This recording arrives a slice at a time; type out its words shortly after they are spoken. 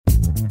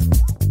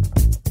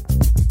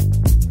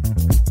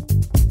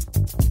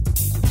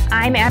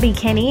I'm Abby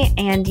Kinney,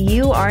 and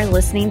you are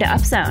listening to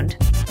Upzoned.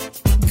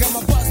 Got my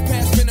bus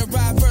pass, finna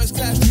ride first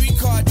class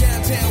streetcar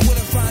downtown with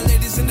the fine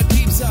ladies in the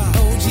peeps are.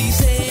 OG's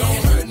head,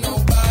 don't hurt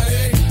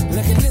nobody.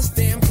 Look at this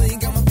damn clean,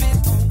 got my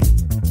fit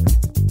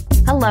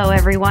on. Hello,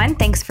 everyone.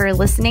 Thanks for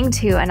listening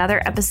to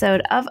another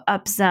episode of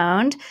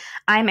Upzoned.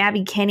 I'm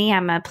Abby Kinney.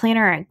 I'm a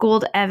planner at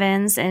Gould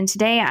Evans, and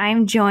today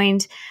I'm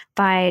joined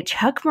by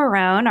Chuck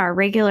Marohn, our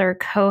regular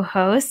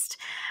co-host.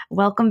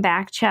 Welcome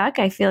back, Chuck.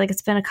 I feel like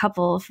it's been a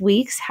couple of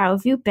weeks. How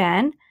have you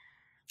been?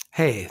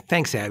 Hey,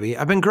 thanks, Abby.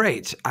 I've been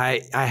great.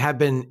 I have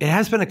been. It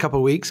has been a couple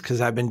of weeks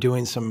because I've been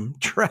doing some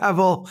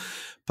travel,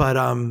 but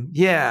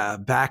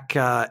back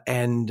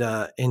and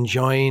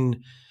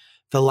enjoying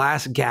the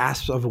last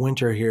gasp of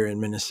winter here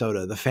in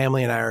Minnesota. The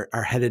family and I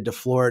are headed to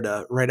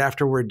Florida right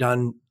after we're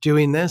done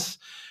doing this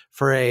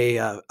for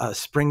a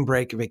spring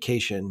break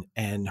vacation,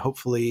 and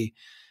hopefully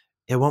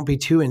it won't be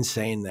too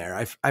insane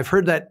there. I've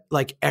heard that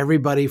like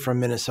everybody from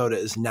Minnesota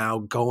is now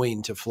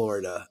going to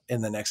Florida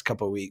in the next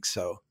couple of weeks.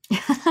 So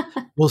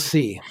we'll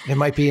see. It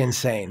might be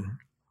insane.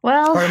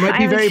 Well, or it might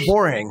be very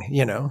boring,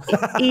 you know?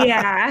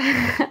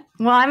 Yeah.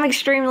 Well, I'm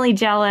extremely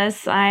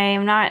jealous.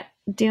 I'm not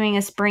doing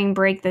a spring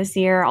break this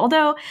year,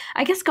 although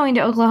I guess going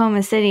to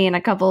Oklahoma City in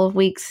a couple of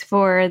weeks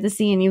for the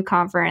CNU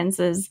conference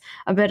is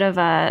a bit of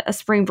a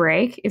spring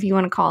break, if you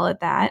want to call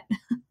it that.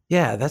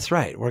 Yeah, that's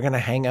right. We're going to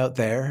hang out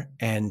there,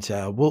 and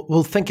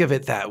we'll think of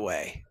it that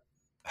way.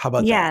 How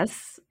about that?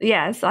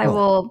 Yes, I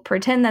will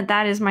pretend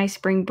that is my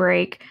spring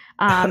break.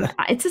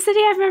 It's a city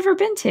I've never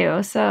been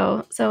to,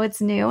 so it's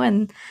new,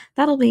 and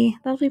that'll be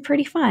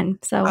pretty fun.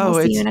 So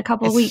we'll see you in a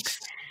couple of weeks.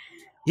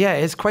 Yeah,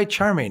 it's quite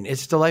charming.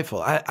 It's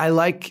delightful. I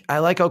like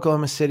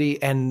Oklahoma City,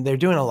 and they're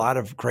doing a lot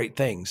of great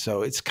things.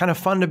 So it's kind of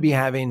fun to be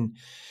having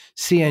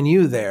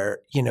CNU there.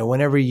 You know,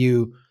 whenever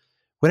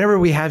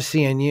we have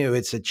CNU,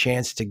 it's a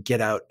chance to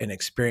get out and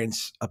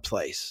experience a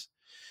place.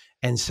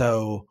 And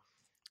so,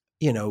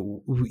 you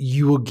know,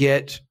 you will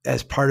get,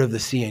 as part of the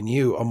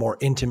CNU, a more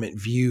intimate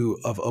view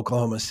of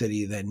Oklahoma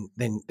City than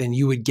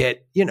you would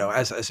get, you know,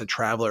 as a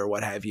traveler or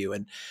what have you.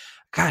 And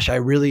gosh, I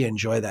really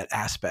enjoy that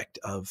aspect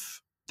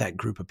of that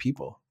group of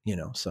people, you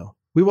know, so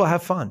we will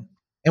have fun.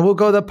 And we'll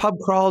go to the pub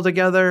crawl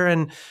together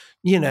and,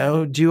 you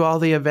know, do all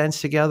the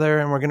events together.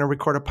 And we're going to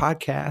record a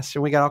podcast,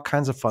 and we got all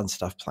kinds of fun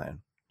stuff planned.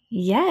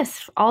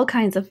 Yes, all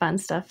kinds of fun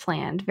stuff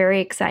planned.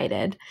 Very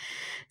excited.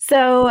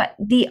 So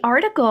the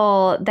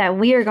article that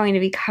we are going to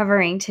be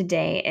covering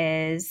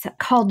today is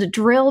called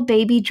Drill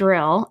Baby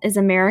Drill is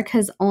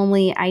America's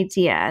Only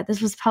Idea.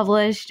 This was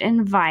published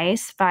in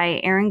Vice by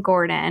Aaron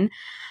Gordon.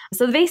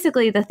 So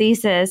basically the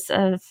thesis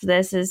of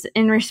this is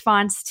in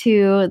response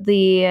to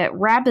the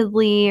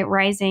rapidly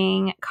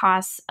rising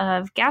costs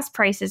of gas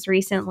prices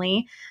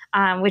recently,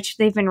 which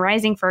they've been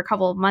rising for a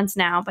couple of months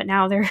now, but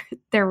now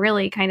they're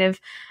really kind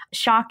of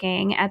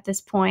shocking at this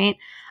point.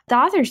 The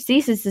author's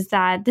thesis is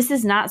that this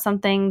is not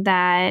something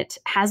that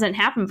hasn't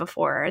happened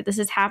before. This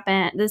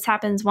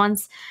happens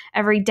once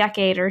every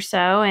decade or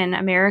so, and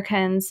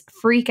Americans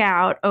freak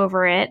out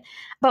over it.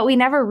 But we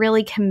never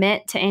really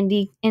commit to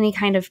any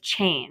kind of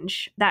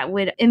change that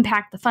would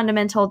impact the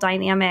fundamental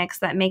dynamics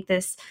that make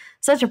this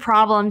such a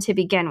problem to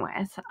begin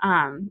with.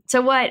 So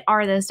what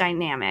are those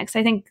dynamics?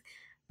 I think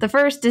the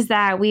first is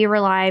that we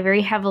rely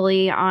very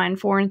heavily on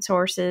foreign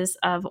sources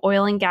of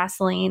oil and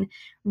gasoline.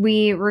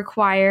 We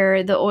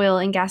require the oil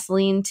and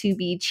gasoline to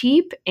be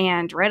cheap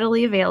and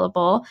readily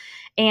available.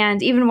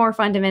 And even more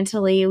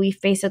fundamentally,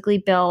 we've basically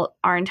built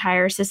our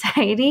entire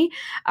society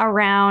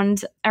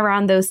around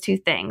those two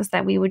things,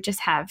 that we would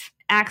just have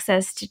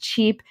access to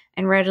cheap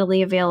and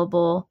readily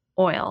available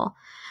oil.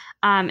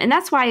 And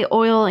that's why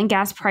oil and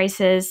gas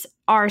prices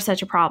are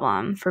such a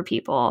problem for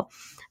people.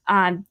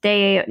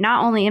 They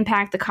not only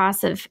impact the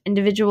cost of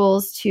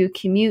individuals to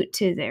commute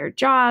to their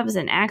jobs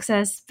and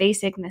access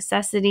basic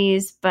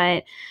necessities,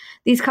 but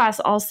these costs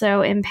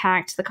also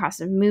impact the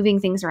cost of moving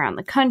things around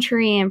the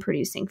country and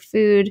producing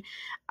food.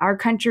 Our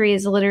country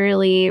is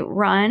literally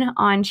run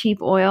on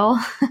cheap oil.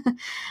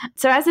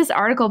 So as this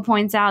article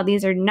points out,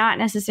 these are not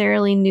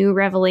necessarily new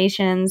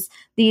revelations.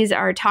 These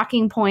are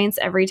talking points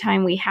every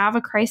time we have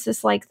a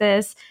crisis like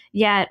this.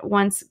 Yet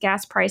once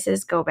gas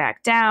prices go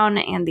back down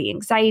and the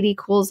anxiety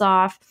cools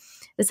off,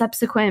 the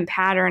subsequent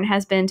pattern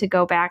has been to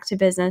go back to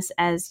business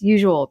as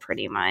usual,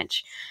 pretty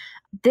much.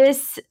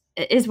 This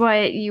is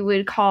what you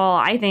would call,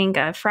 I think,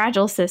 a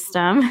fragile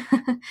system.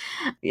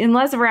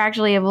 Unless we're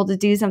actually able to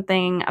do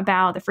something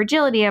about the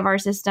fragility of our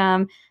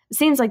system, it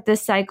seems like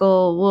this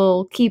cycle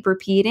will keep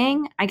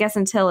repeating, I guess,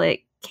 until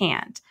it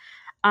can't.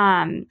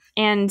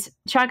 And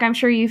Chuck, I'm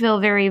sure you feel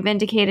very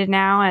vindicated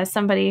now as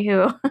somebody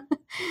who,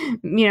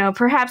 you know,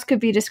 perhaps could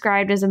be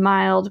described as a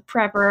mild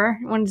prepper.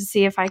 I wanted to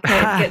see if I could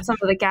get some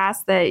of the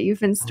gas that you've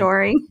been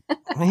storing.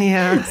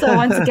 Yeah. So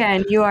once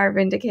again, you are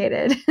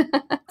vindicated.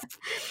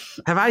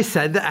 Have I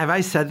said that? Have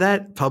I said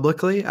that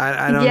publicly?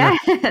 I don't Yes.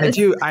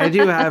 know. I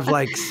do have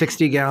like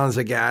 60 gallons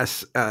of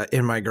gas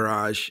in my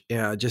garage.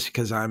 Yeah, just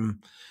because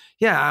I'm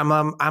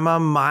a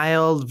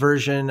mild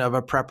version of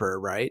a prepper,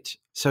 right?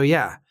 So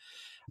yeah.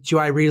 Do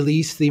I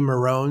release the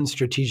Marone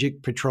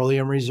Strategic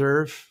Petroleum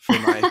Reserve for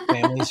my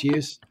family's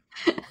use?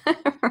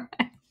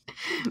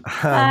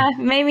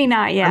 Maybe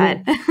not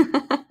yet.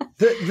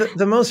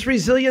 The most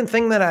resilient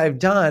thing that I've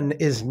done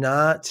is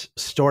not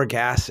store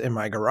gas in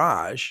my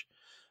garage.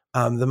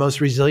 The most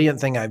resilient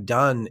thing I've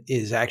done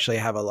is actually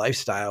have a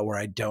lifestyle where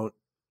I don't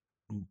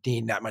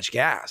need that much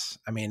gas.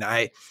 I mean,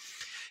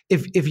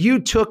 if you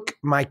took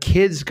my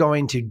kids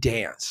going to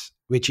dance,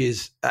 which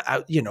is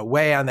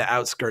way on the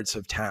outskirts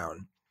of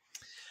town,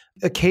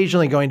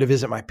 occasionally going to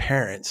visit my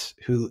parents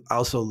who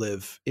also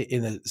live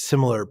in a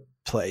similar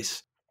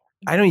place,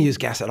 I don't use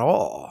gas at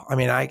all. I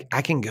mean, I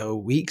can go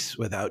weeks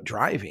without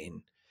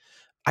driving.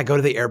 I go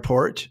to the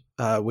airport,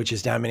 which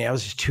is down in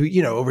Minneapolis,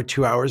 over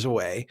 2 hours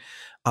away.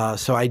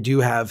 So I do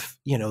have,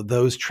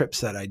 those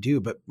trips that I do,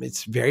 but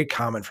it's very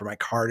common for my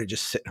car to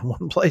just sit in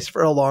one place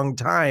for a long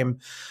time.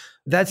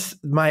 That's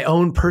my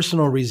own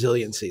personal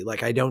resiliency.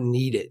 Like, I don't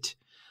need it.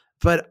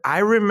 But I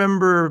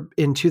remember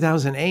in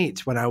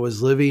 2008 when I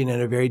was living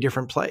in a very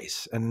different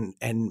place, and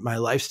my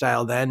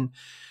lifestyle then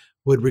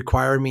would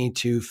require me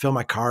to fill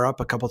my car up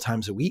a couple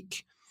times a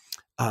week.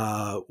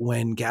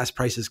 When gas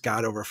prices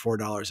got over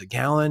 $4 a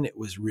gallon, it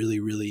was really,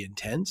 really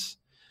intense.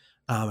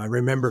 I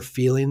remember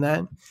feeling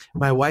that.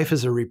 My wife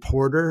is a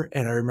reporter,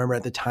 and I remember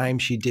at the time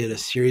she did a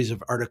series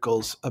of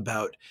articles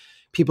about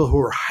people who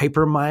were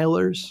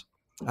hypermilers.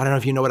 I don't know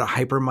if you know what a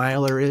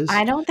hypermiler is.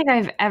 I don't think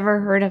I've ever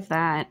heard of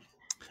that.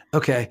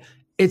 Okay.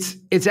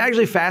 It's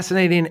actually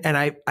fascinating, and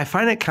I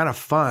find it kind of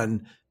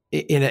fun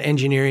in an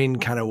engineering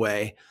kind of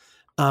way.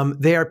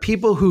 They are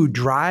people who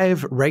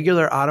drive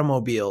regular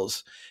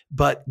automobiles,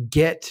 but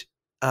get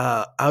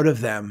out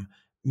of them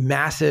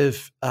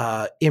massive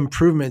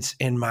improvements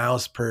in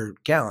miles per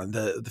gallon,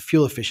 the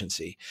fuel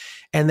efficiency.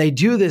 And they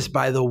do this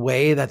by the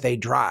way that they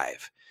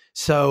drive.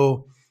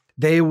 So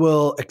they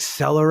will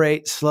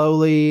accelerate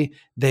slowly.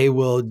 They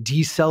will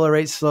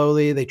decelerate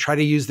slowly. They try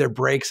to use their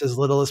brakes as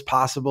little as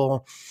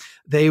possible.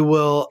 They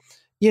will,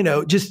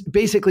 just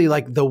basically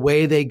like the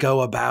way they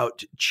go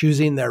about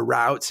choosing their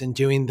routes and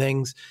doing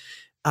things.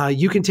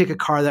 You can take a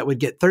car that would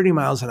get 30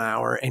 miles an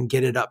hour and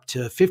get it up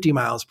to 50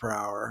 miles per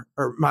hour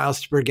or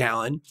miles per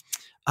gallon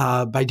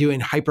by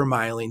doing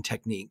hypermiling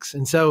techniques.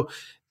 And so,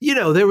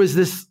 there was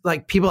this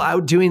like people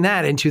out doing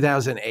that in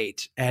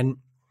 2008. And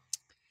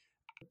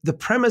the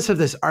premise of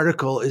this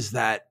article is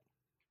that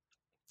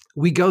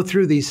we go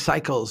through these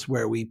cycles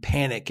where we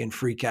panic and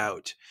freak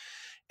out,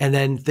 and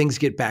then things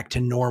get back to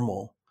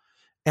normal.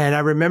 And I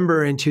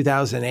remember in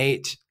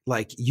 2008,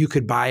 like you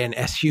could buy an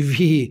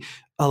SUV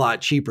a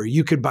lot cheaper.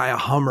 You could buy a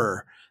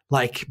Hummer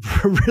like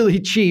really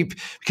cheap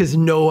because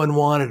no one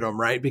wanted them,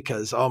 right?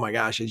 Because, oh my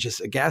gosh, it's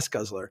just a gas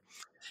guzzler.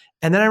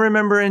 And then I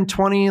remember in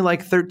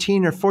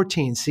 2013 or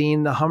 14,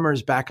 seeing the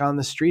Hummers back on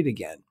the street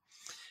again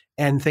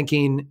and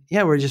thinking,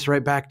 yeah, we're just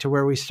right back to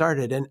where we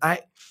started. And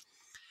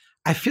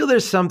I feel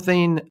there's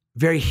something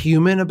very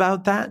human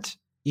about that,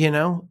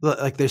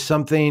 like there's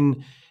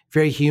something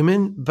very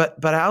human,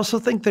 but I also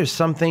think there's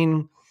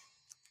something,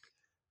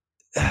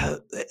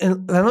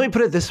 and let me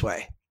put it this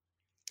way.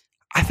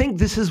 I think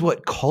this is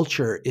what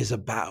culture is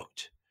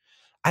about.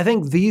 I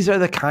think these are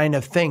the kind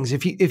of things,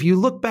 if you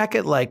look back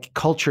at like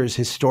cultures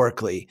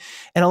historically,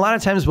 and a lot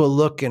of times we'll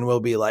look and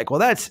we'll be like, well,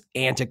 that's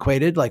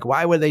antiquated. Like,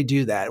 why would they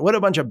do that? What a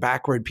bunch of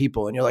backward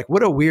people. And you're like,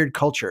 what a weird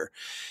culture.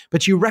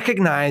 But you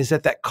recognize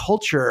that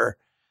culture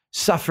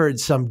suffered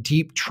some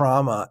deep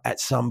trauma at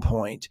some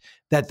point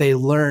that they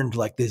learned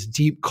like this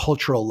deep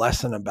cultural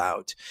lesson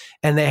about.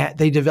 And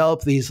they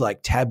developed these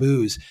like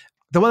taboos.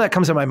 The one that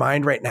comes to my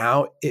mind right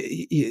now,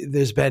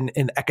 there's been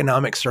in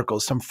economic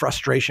circles some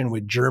frustration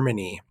with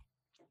Germany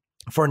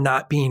for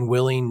not being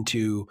willing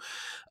to,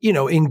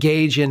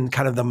 engage in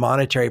kind of the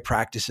monetary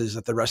practices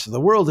that the rest of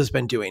the world has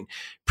been doing,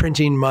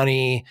 printing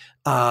money,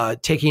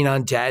 taking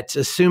on debt,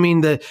 assuming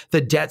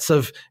the debts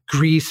of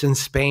Greece and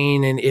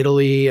Spain and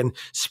Italy and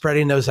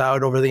spreading those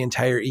out over the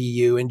entire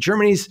EU. And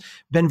Germany's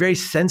been very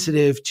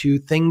sensitive to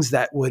things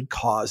that would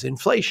cause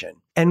inflation.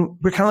 And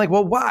we're kind of like,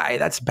 well, why?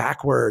 That's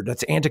backward.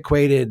 That's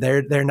antiquated.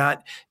 They're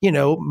not,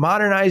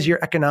 modernize your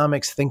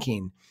economics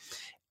thinking.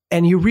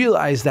 And you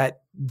realize that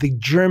the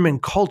German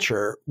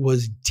culture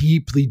was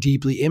deeply,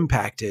 deeply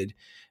impacted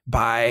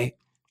by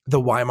the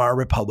Weimar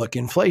Republic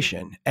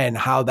inflation and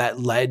how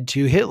that led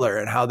to Hitler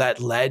and how that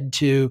led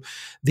to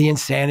the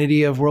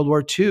insanity of World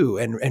War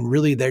II and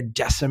really their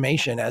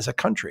decimation as a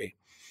country.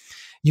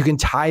 You can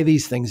tie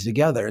these things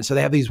together. And so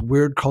they have these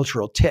weird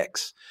cultural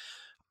tics.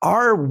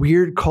 Our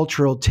weird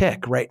cultural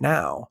tick right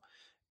now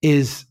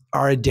is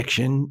our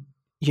addiction,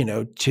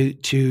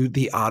 to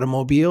the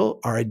automobile,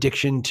 our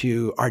addiction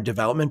to our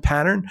development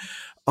pattern,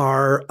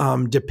 our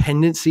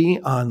dependency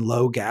on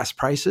low gas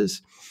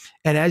prices.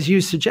 And as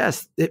you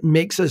suggest, it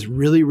makes us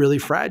really, really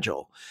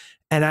fragile.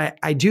 And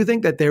I do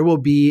think that there will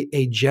be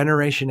a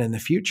generation in the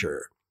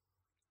future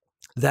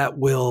that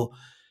will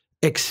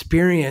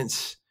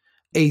experience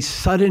a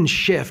sudden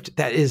shift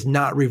that is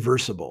not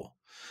reversible.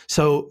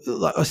 So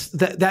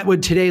that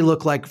would today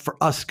look like for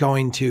us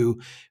going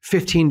to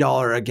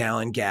 $15 a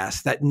gallon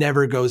gas that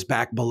never goes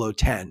back below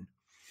 10.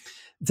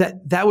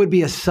 that would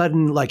be a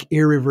sudden, like,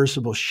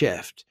 irreversible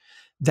shift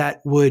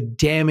that would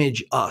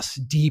damage us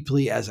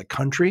deeply as a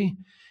country,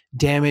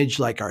 damage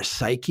like our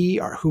psyche,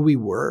 our who we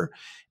were,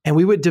 and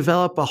we would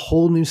develop a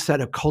whole new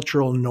set of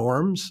cultural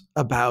norms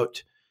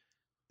about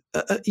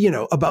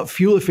about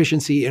fuel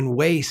efficiency and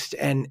waste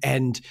and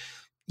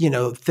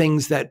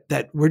things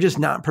that we're just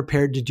not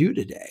prepared to do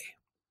today.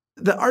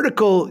 The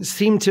article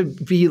seemed to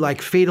be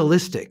like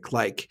fatalistic,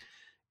 like,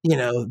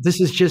 this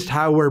is just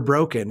how we're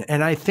broken.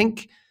 And I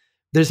think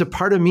there's a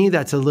part of me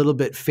that's a little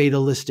bit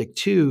fatalistic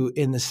too,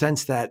 in the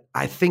sense that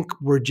I think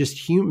we're just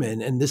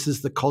human and this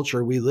is the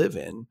culture we live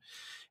in.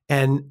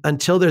 And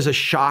until there's a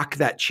shock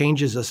that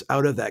changes us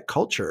out of that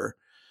culture,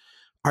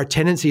 our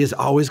tendency is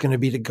always going to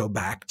be to go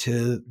back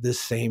to this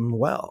same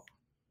well.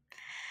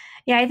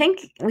 Yeah, I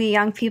think we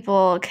young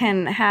people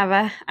can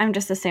have I'm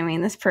just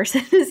assuming this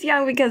person is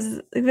young because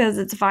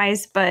it's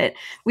Vice, but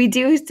we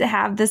do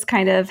have this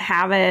kind of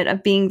habit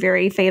of being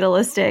very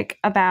fatalistic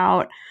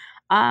about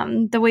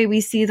the way we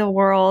see the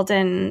world.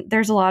 And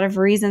there's a lot of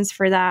reasons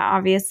for that,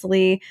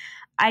 obviously.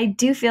 I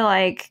do feel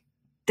like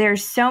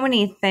there's so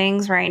many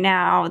things right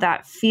now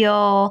that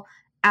feel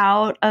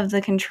out of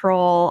the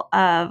control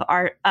of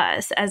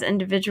us as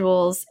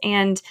individuals.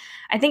 And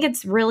I think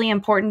it's really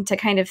important to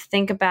kind of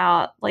think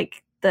about,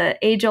 like, the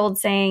age-old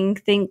saying,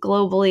 think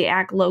globally,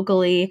 act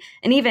locally,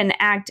 and even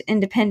act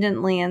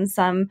independently in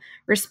some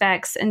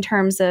respects, in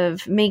terms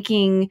of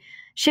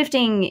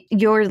shifting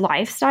your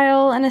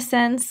lifestyle in a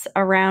sense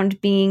around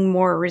being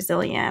more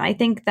resilient. I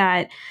think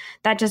that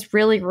just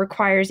really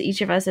requires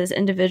each of us as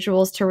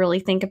individuals to really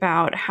think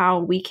about how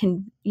we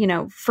can,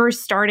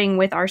 first starting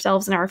with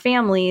ourselves and our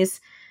families,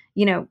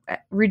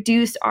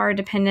 reduce our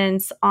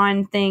dependence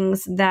on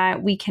things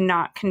that we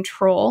cannot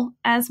control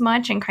as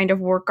much and kind of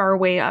work our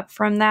way up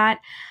from that.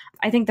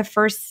 I think the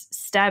first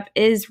step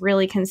is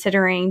really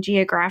considering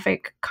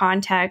geographic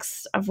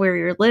context of where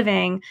you're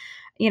living.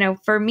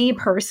 For me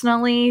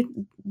personally,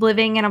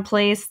 living in a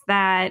place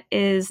that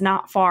is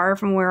not far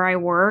from where I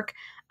work,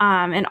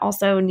 and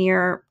also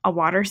near a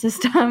water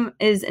system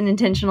is an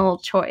intentional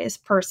choice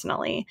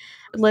personally.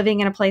 Living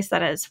in a place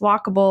that is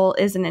walkable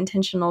is an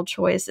intentional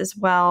choice as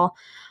well.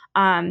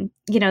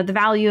 The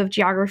value of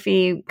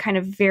geography kind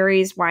of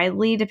varies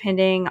widely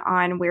depending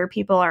on where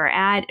people are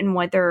at and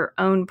what their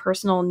own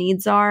personal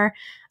needs are.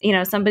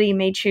 Somebody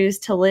may choose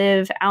to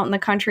live out in the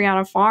country on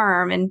a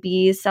farm and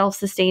be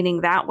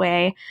self-sustaining that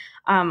way.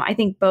 I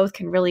think both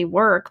can really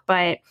work,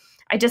 but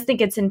I just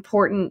think it's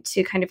important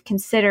to kind of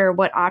consider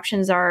what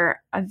options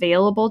are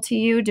available to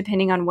you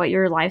depending on what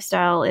your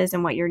lifestyle is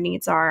and what your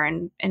needs are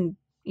and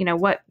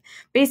what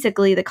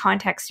basically the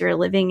context you're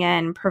living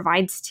in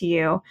provides to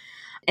you.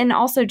 And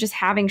also just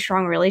having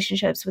strong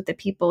relationships with the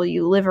people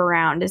you live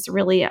around is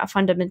really a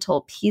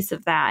fundamental piece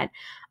of that.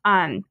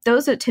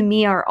 Those, to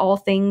me, are all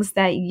things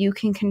that you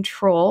can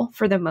control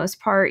for the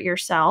most part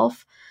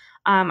yourself.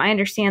 I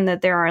understand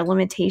that there are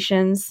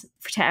limitations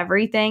to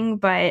everything,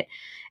 but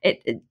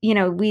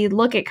we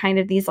look at kind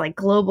of these like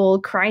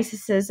global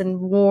crises and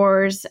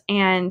wars,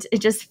 and it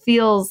just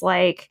feels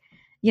like,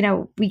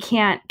 we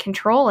can't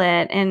control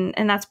it.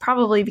 And that's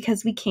probably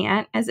because we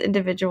can't as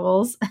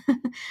individuals.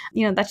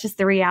 That's just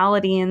the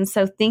reality. And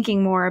so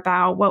thinking more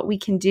about what we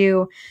can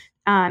do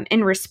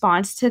in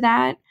response to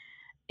that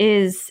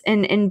is,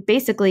 and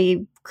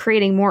basically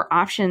creating more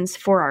options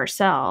for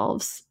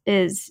ourselves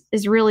is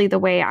really the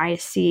way I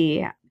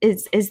see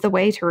is the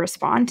way to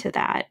respond to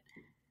that.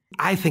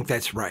 I think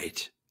that's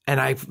right. And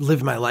I've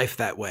lived my life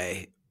that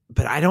way,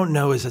 but I don't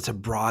know as it's a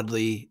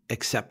broadly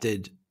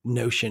accepted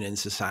notion in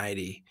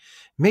society.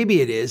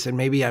 Maybe it is, and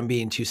maybe I'm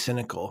being too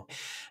cynical.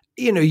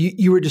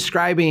 You were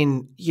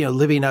describing,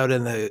 living out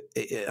on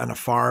a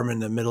farm in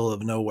the middle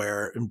of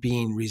nowhere and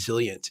being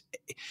resilient.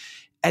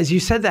 As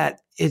you said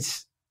that,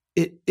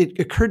 it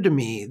occurred to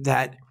me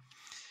that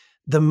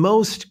the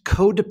most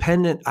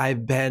codependent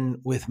I've been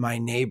with my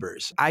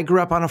neighbors. I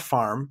grew up on a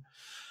farm.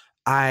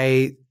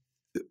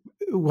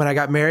 When I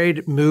got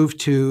married, moved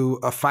to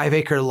a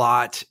 5-acre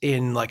lot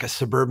in like a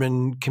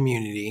suburban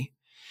community.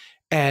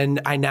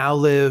 And I now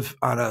live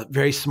on a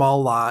very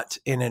small lot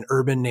in an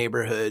urban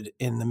neighborhood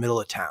in the middle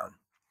of town.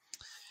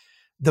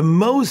 The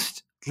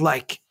most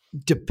like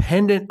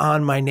dependent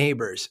on my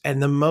neighbors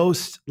and the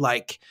most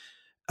like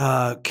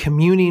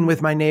communing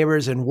with my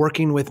neighbors and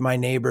working with my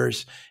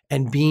neighbors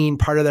and being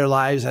part of their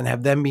lives and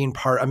have them being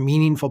a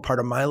meaningful part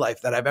of my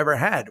life that I've ever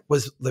had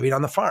was living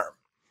on the farm.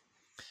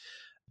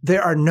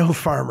 There are no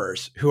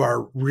farmers who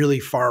are really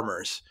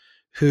farmers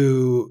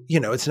who,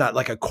 it's not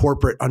like a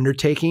corporate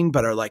undertaking,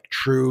 but are like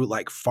true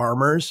like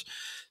farmers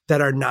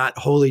that are not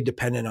wholly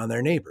dependent on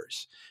their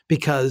neighbors.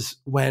 Because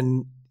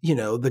when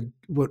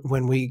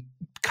we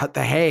cut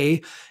the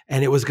hay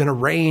and it was going to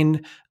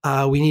rain,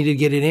 we needed to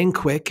get it in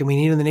quick and we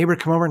needed the neighbor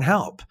to come over and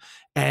help.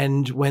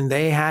 And when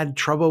they had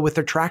trouble with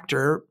their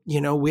tractor,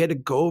 we had to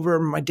go over.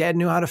 My dad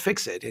knew how to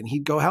fix it and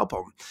he'd go help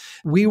them.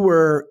 We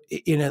were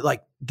in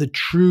the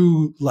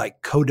true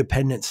like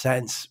codependent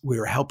sense. We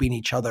were helping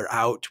each other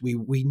out.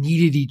 We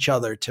needed each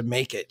other to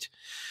make it.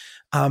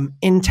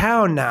 In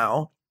town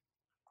now,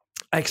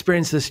 I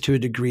experience this to a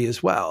degree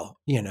as well.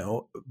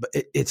 But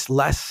it's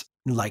less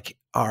like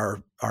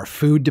our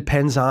food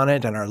depends on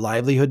it and our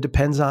livelihood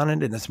depends on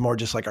it. And it's more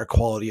just like our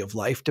quality of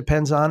life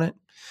depends on it.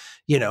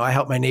 I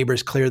help my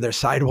neighbors clear their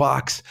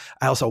sidewalks.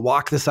 I also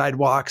walk the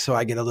sidewalk, so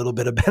I get a little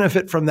bit of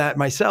benefit from that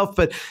myself.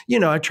 But,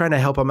 I'm trying to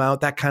help them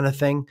out, that kind of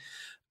thing.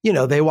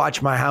 They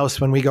watch my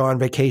house when we go on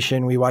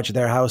vacation. We watch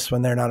their house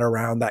when they're not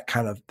around, that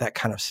kind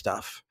of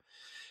stuff.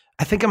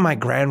 I think of my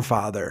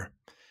grandfather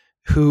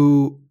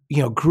who,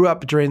 grew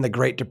up during the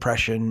Great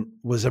Depression,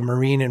 was a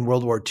Marine in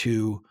World War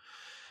II.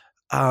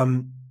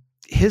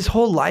 His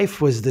whole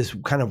life was this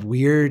kind of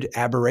weird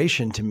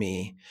aberration to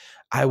me.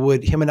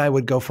 Him and I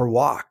would go for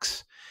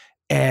walks.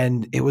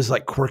 And it was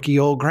like quirky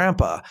old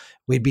grandpa.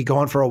 We'd be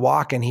going for a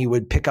walk and he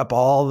would pick up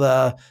all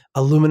the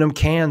aluminum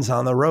cans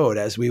on the road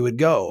as we would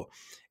go.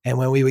 And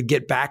when we would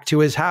get back to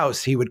his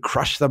house, he would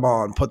crush them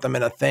all and put them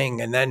in a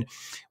thing. And then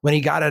when he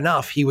got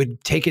enough, he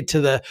would take it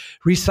to the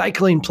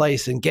recycling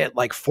place and get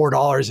like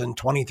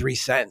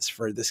 $4.23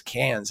 for this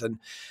cans. And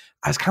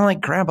I was kind of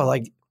like, Grandpa,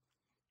 like,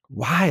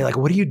 why? Like,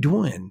 what are you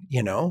doing?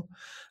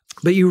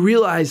 But you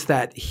realize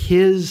that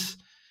his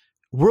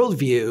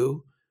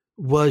worldview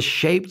was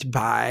shaped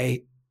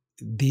by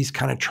these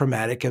kind of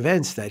traumatic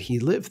events that he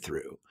lived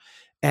through.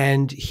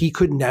 And he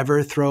could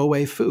never throw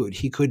away food.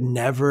 He could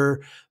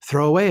never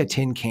throw away a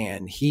tin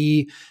can.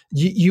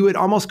 You would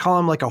almost call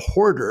him like a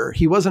hoarder.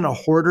 He wasn't a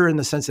hoarder in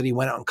the sense that he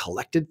went out and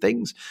collected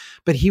things,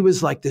 but he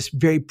was like this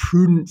very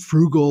prudent,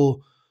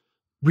 frugal,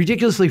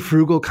 ridiculously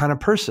frugal kind of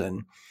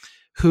person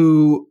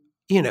who,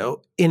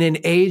 in an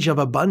age of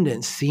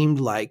abundance seemed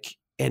like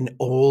an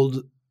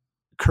old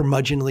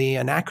curmudgeonly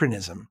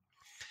anachronism.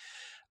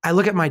 I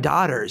look at my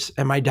daughters,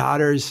 and my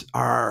daughters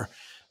are,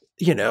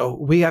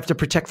 we have to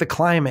protect the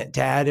climate,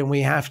 Dad, and we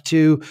have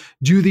to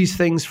do these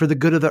things for the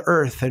good of the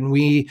earth, and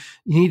we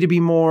need to be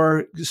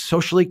more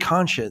socially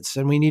conscious,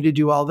 and we need to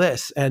do all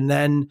this. And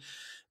then,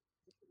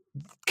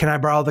 can I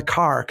borrow the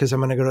car? Because I'm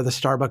going to go to the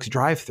Starbucks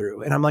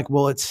drive-through. And I'm like,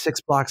 well, it's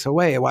 6 blocks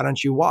away. Why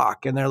don't you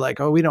walk? And they're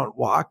like, oh, we don't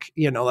walk.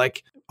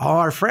 Like all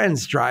our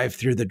friends drive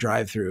through the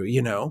drive-through,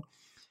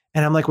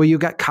 And I'm like, well, you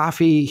got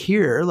coffee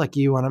here. Like,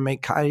 you want to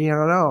make coffee?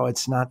 No,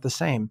 it's not the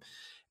same.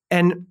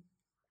 And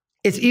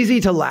it's easy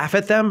to laugh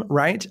at them,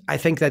 right? I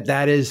think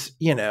that is,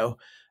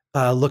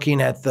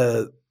 looking at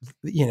the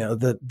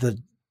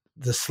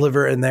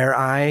sliver in their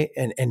eye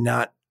and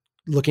not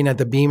looking at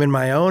the beam in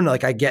my own.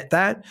 Like, I get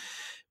that.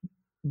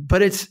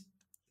 But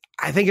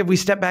I think if we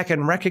step back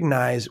and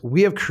recognize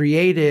we have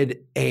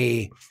created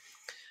a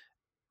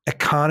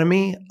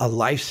economy, a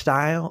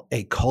lifestyle,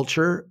 a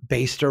culture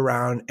based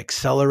around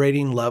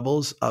accelerating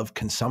levels of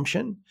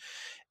consumption,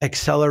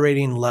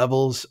 accelerating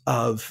levels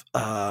of,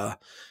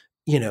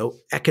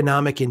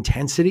 economic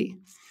intensity,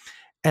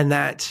 and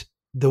that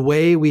the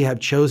way we have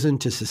chosen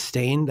to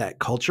sustain that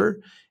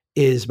culture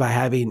is by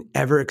having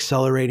ever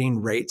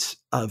accelerating rates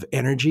of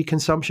energy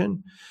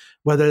consumption,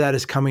 whether that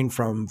is coming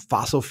from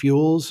fossil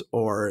fuels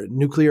or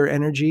nuclear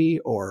energy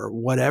or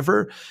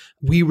whatever.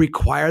 We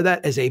require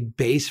that as a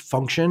base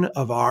function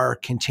of our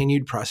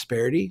continued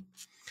prosperity.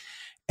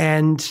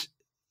 And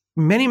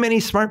many, many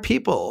smart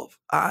people,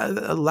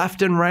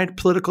 left and right,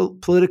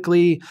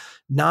 politically,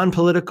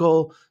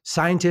 non-political,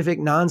 scientific,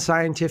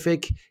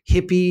 non-scientific,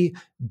 hippie,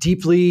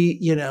 deeply,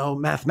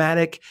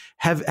 mathematic,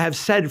 have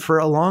said for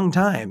a long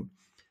time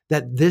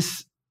that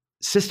this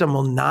system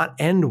will not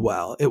end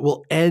well. It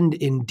will end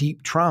in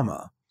deep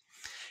trauma.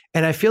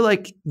 And I feel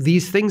like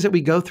these things that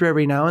we go through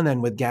every now and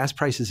then with gas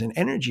prices and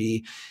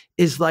energy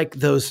is like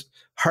those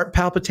heart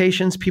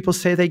palpitations people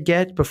say they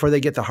get before they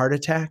get the heart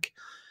attack.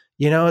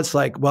 It's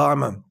like,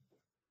 well,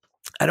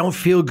 I don't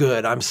feel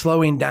good. I'm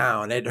slowing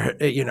down.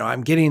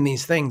 I'm getting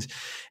these things.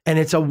 And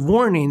it's a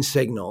warning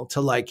signal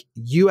to like,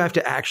 you have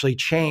to actually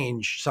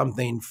change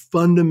something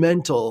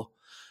fundamental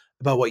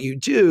about what you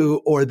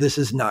do, or this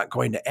is not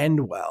going to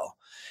end well.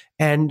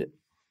 And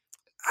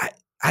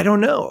I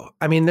don't know.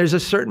 I mean, there's a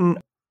certain,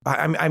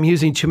 I'm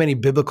using too many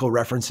biblical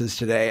references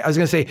today. I was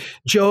going to say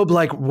Job,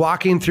 like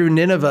walking through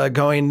Nineveh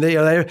going,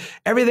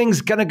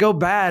 everything's going to go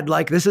bad.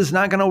 Like, this is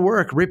not going to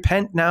work.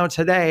 Repent now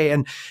today.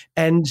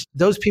 And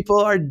those people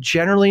are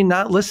generally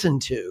not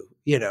listened to,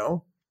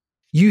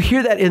 You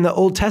hear that in the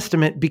Old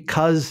Testament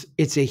because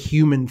it's a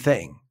human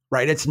thing,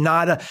 right? It's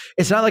not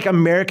like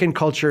American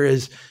culture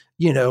is,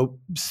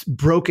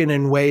 broken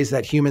in ways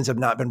that humans have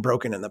not been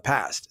broken in the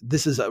past.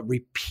 This is a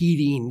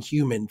repeating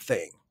human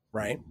thing,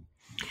 right?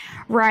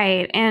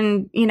 Right.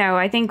 And,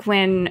 I think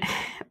when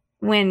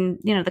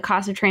the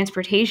cost of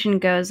transportation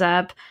goes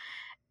up,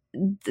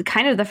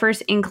 the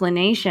first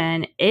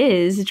inclination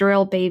is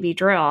drill, baby,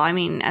 drill. I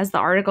mean, as the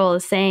article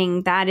is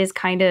saying, that is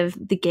kind of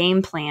the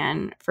game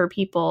plan for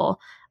people.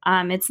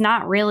 It's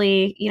not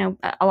really,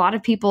 a lot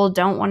of people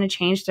don't want to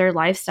change their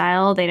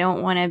lifestyle. They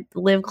don't want to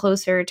live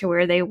closer to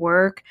where they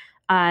work.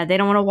 They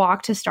don't want to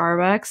walk to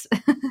Starbucks.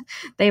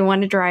 They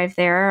want to drive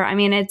there. I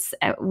mean,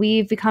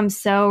 we've become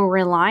so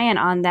reliant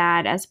on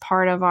that as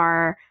part of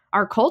our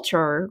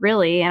culture,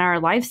 really, and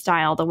our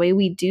lifestyle, the way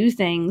we do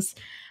things.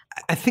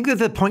 I think that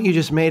the point you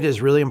just made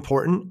is really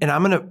important, and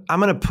I'm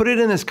gonna put it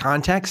in this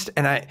context,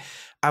 and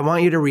I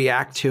want you to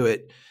react to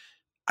it.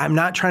 I'm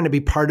not trying to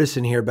be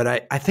partisan here,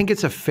 but I think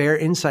it's a fair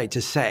insight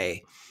to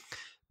say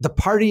the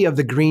party of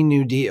the Green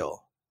New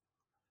Deal,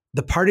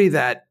 the party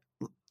that,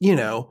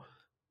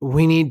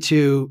 we need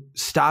to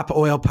stop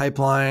oil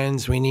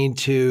pipelines. We need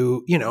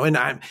to, and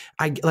I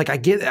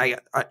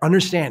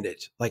understand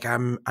it. Like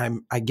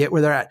I get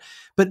where they're at,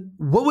 but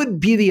what would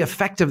be the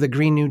effect of the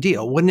Green New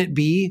Deal? Wouldn't it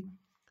be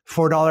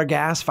 $4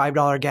 gas,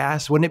 $5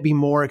 gas? Wouldn't it be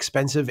more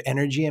expensive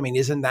energy? I mean,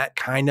 isn't that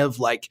kind of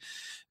like,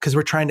 because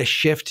we're trying to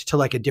shift to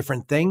like a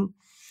different thing?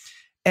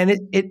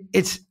 And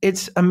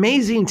it's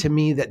amazing to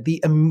me that the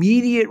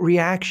immediate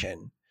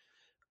reaction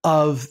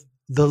of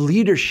the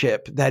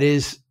leadership that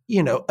is,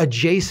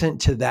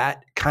 adjacent to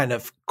that kind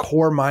of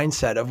core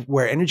mindset of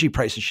where energy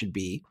prices should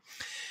be,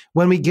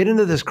 when we get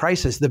into this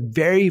crisis, the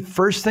very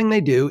first thing they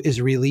do is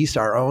release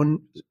our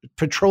own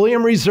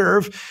petroleum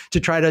reserve to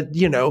try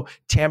to,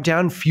 tamp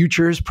down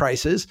futures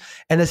prices.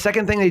 And the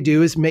second thing they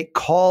do is make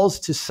calls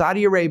to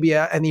Saudi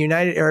Arabia and the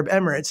United Arab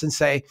Emirates and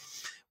say,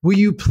 will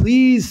you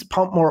please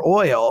pump more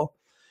oil?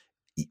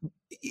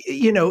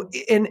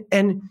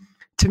 And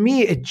to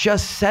me, it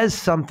just says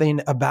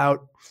something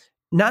about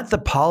not the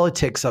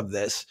politics of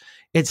this.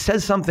 It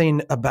says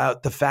something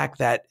about the fact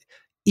that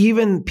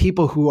even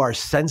people who are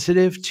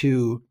sensitive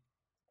to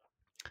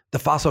the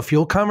fossil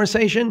fuel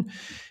conversation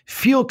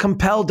feel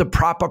compelled to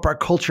prop up our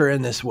culture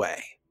in this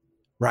way,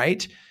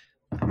 right?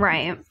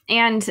 Right.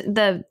 And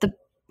the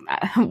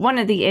one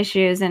of the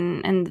issues,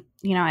 and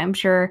I'm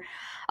sure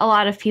a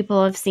lot of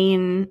people have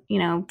seen,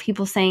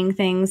 people saying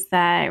things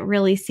that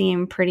really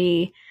seem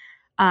pretty,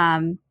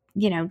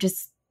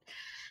 just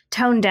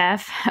tone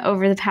deaf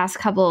over the past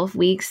couple of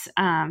weeks,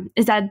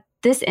 is that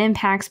this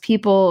impacts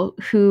people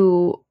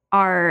who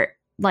are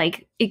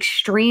like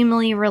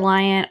extremely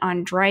reliant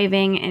on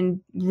driving and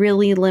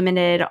really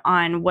limited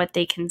on what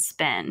they can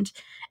spend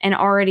and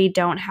already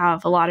don't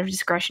have a lot of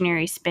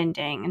discretionary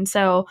spending. And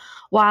so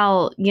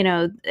while,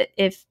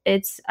 if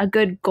it's a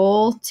good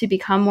goal to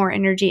become more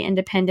energy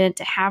independent,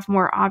 to have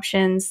more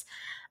options,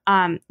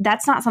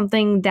 that's not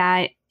something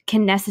that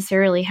can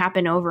necessarily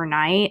happen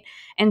overnight.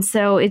 And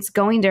so it's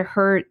going to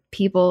hurt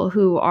people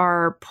who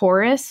are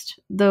poorest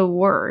the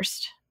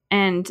worst.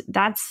 And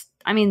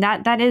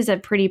that is a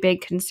pretty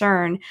big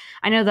concern.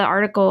 I know the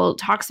article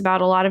talks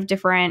about a lot of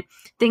different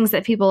things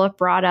that people have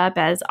brought up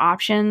as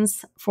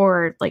options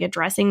for like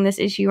addressing this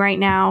issue right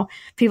now.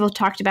 People have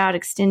talked about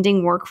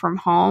extending work from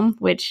home,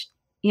 which,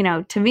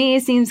 to me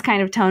seems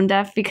kind of tone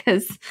deaf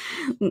because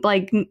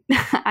like,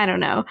 I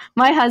don't know,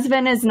 my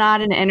husband is not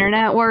an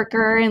internet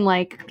worker. And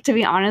like, to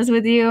be honest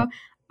with you,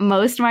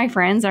 most of my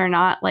friends are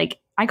not like,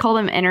 I call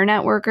them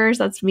internet workers.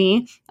 That's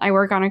me. I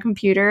work on a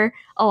computer.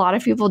 A lot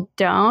of people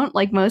don't,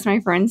 like most of my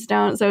friends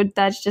don't. So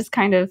that's just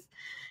kind of,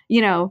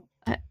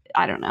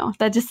 I don't know.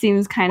 That just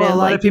seems kind of a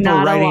lot like of people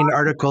writing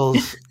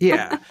articles.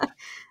 Yeah.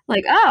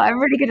 Like, oh,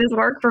 everybody could just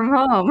work from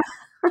home.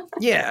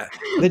 Yeah.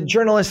 The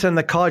journalists and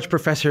the college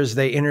professors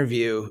they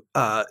interview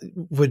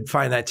would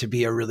find that to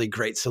be a really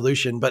great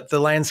solution, but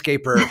the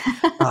landscaper,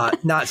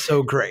 not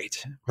so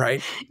great,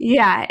 right?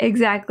 Yeah,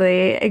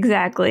 exactly.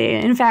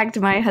 In fact,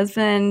 my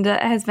husband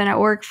has been at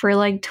work for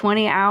like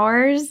 20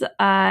 hours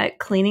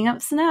cleaning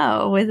up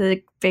snow with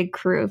a big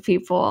crew of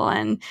people,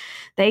 and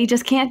they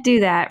just can't do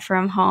that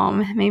from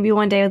home. Maybe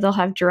one day they'll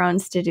have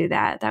drones to do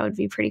that. That would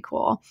be pretty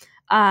cool.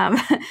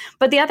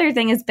 But the other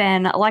thing has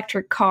been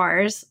electric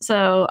cars.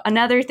 So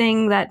another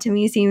thing that to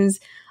me seems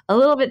a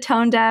little bit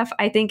tone deaf.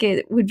 I think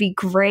it would be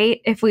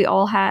great if we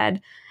all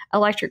had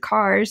electric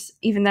cars,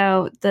 even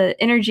though the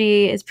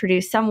energy is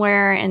produced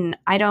somewhere and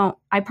I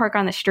park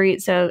on the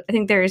street. So I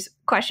think there's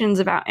questions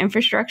about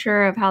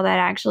infrastructure of how that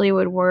actually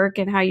would work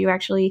and how you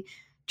actually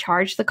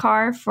charge the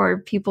car for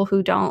people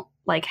who don't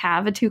like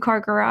have a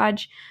 2-car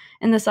garage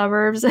in the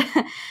suburbs.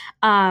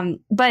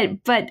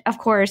 But of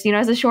course,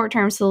 as a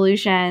short-term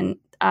solution,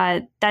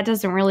 that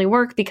doesn't really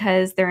work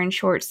because they're in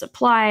short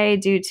supply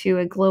due to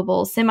a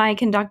global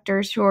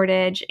semiconductor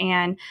shortage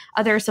and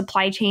other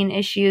supply chain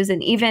issues.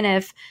 And even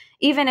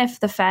if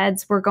the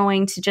feds were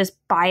going to just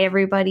buy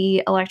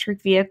everybody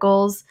electric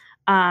vehicles,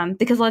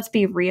 because let's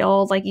be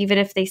real, like even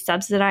if they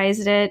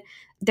subsidized it,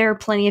 there are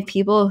plenty of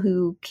people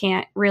who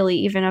can't really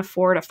even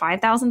afford a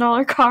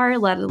 $5,000 car,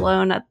 let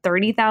alone a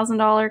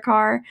 $30,000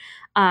 car.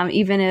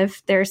 Even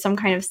if there's some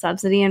kind of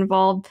subsidy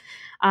involved,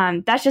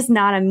 that's just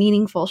not a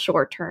meaningful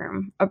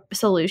short-term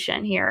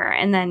solution here.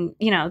 And then,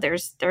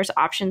 there's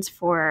options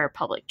for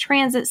public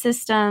transit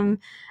system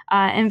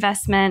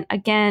investment.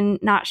 Again,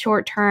 not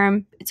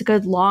short-term. It's a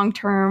good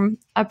long-term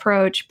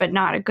approach, but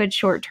not a good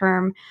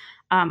short-term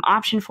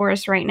option for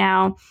us right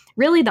now.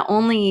 Really, the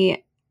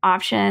only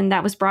option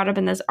that was brought up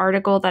in this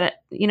article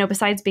that,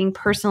 besides being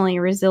personally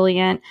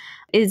resilient,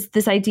 is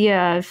this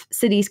idea of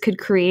cities could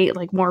create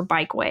like more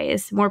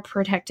bikeways, more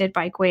protected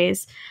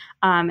bikeways,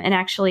 and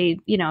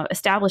actually,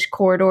 establish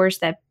corridors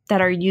that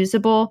are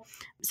usable.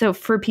 So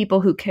for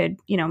people who could,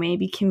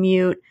 maybe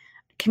commute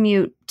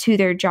commute to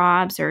their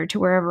jobs or to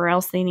wherever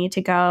else they need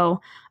to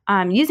go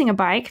using a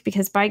bike,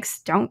 because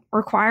bikes don't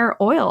require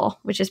oil,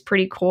 which is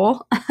pretty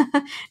cool.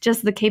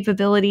 Just the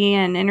capability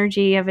and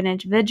energy of an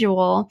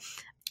individual.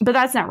 But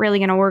that's not really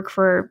going to work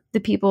for the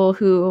people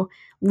who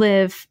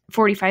live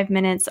 45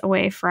 minutes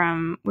away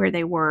from where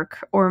they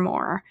work or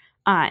more.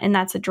 And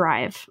that's a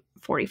drive,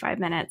 45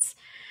 minutes.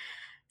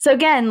 So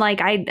again,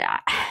 like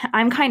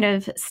I'm kind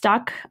of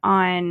stuck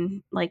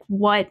on like,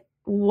 what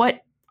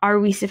are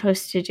we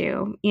supposed to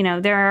do? You know,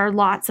 there are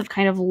lots of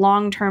kind of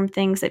long-term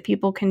things that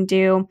people can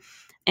do,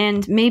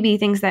 and maybe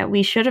things that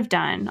we should have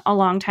done a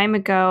long time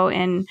ago.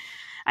 And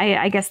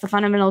I guess the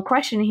fundamental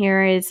question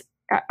here is,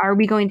 are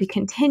we going to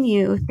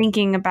continue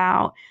thinking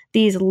about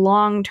these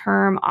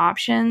long-term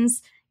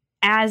options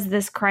as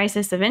this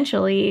crisis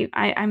eventually,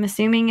 I'm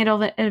assuming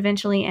it'll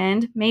eventually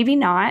end. Maybe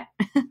not.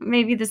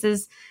 maybe this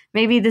is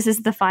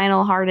the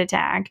final heart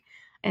attack,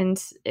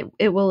 and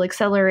it will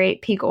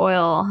accelerate peak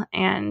oil,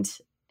 and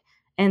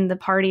the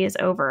party is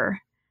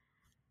over.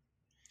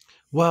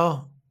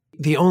 Well,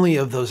 the only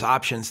of those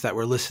options that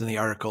were listed in the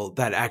article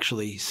that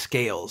actually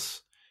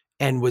scales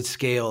and would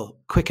scale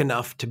quick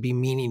enough to be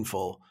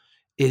meaningful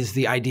is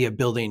the idea of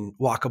building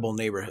walkable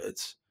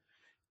neighborhoods.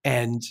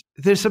 And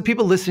there's some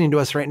people listening to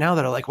us right now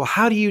that are like, well,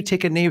 how do you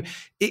take a neighbor?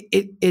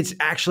 It's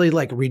actually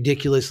like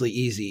ridiculously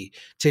easy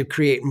to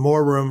create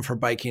more room for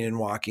biking and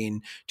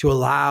walking, to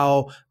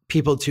allow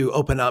people to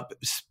open up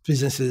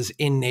businesses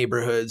in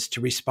neighborhoods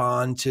to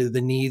respond to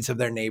the needs of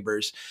their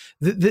neighbors.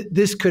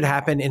 This could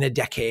happen in a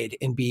decade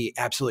and be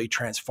absolutely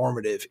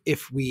transformative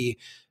if we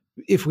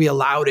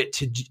allowed it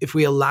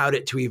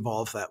to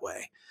evolve that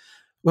way.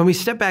 When we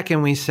step back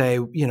and we say,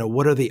 you know,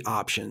 what are the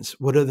options?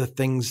 What are the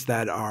things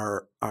that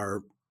are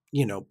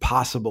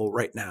possible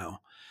right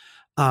now?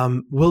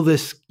 Will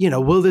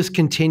this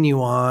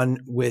continue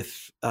on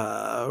with,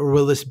 or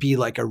will this be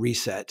like a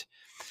reset?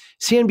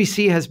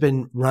 CNBC has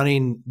been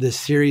running this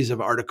series of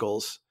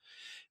articles,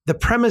 the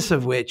premise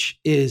of which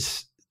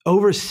is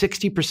over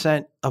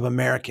 60% of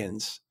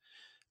Americans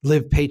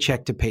live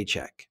paycheck to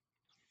paycheck.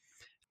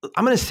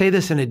 I'm going to say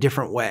this in a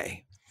different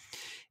way.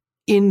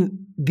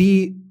 In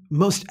the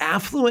most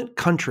affluent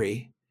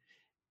country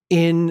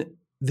in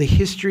the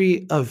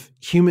history of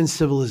human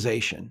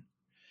civilization,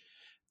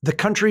 the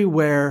country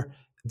where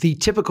the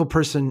typical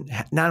person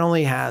not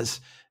only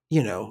has,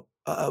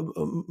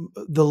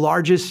 the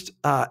largest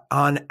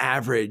on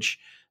average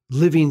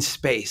living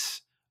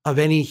space of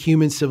any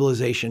human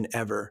civilization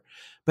ever,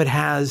 but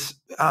has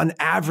on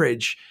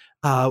average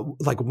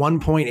like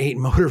 1.8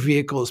 motor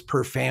vehicles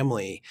per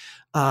family,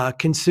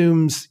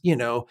 consumes,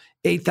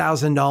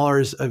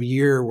 $8,000 a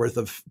year worth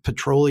of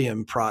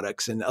petroleum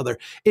products and other.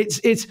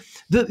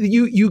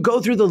 You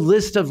go through the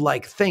list of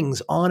like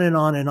things on and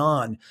on and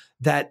on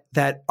that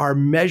are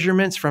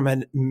measurements from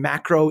a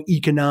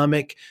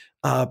macroeconomic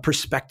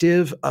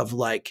perspective of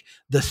like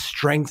the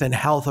strength and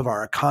health of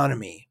our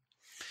economy.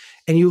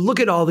 And you look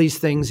at all these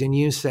things and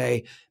you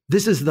say,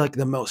 this is like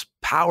the most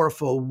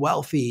powerful,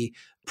 wealthy,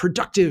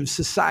 productive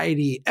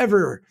society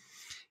ever.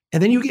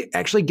 And then you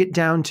actually get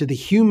down to the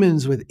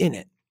humans within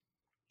it.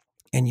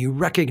 And you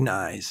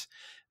recognize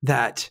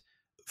that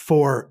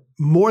for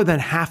more than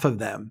half of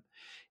them,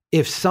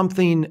 if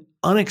something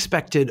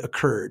unexpected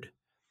occurred,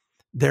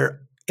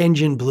 their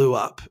engine blew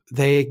up,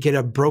 they get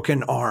a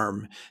broken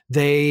arm,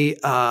 they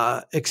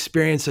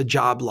experience a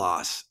job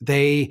loss,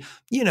 let's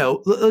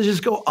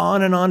just go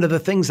on and on to the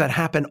things that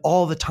happen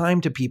all the time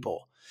to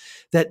people,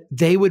 that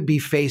they would be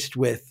faced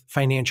with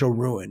financial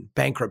ruin,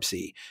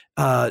 bankruptcy,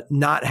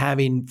 not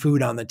having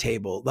food on the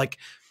table. Like,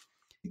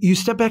 you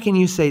step back and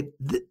you say,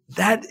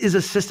 that is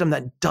a system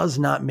that does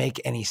not make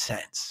any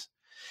sense.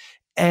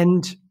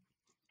 And,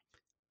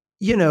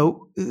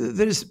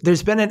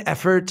 there's been an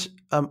effort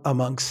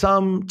among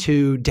some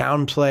to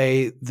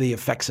downplay the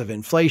effects of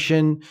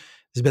inflation.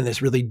 There's been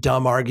this really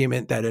dumb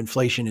argument that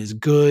inflation is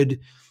good.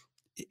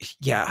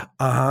 Yeah.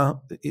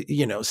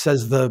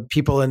 Says the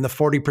people in the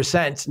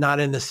 40%, not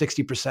in the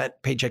 60%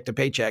 paycheck to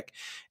paycheck.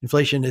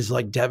 Inflation is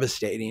like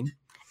devastating.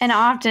 And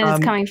often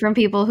it's coming from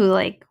people who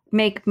like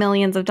make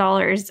millions of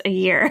dollars a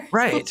year.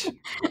 Right.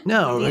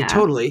 No, Yeah.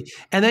 totally.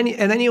 And then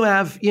you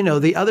have,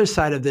 the other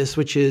side of this,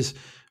 which is,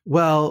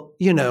 well,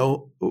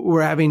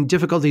 we're having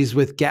difficulties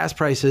with gas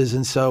prices.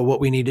 And so what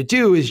we need to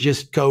do is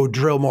just go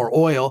drill more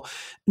oil,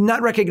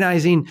 not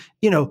recognizing,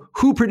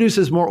 who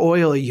produces more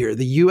oil a year,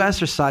 the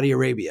US or Saudi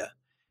Arabia?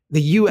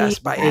 The US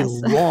by a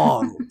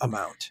long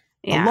amount,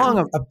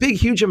 Yeah. a big,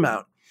 huge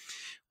amount.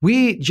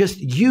 We just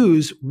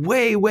use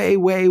way, way,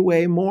 way,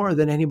 way more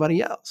than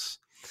anybody else.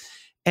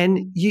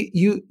 And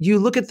you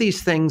look at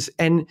these things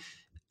and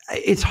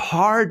it's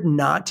hard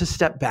not to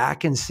step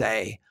back and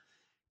say,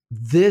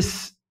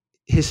 this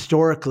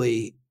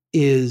historically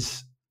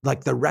is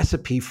like the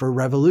recipe for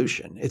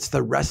revolution. It's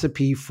the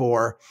recipe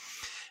for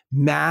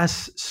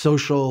mass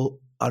social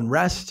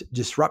unrest,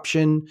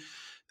 disruption,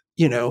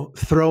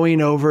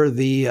 throwing over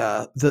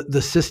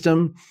the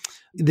system.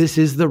 This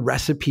is the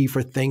recipe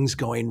for things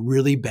going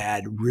really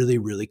bad, really,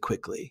 really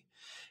quickly.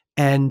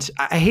 And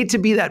I hate to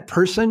be that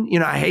person.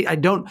 I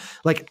don't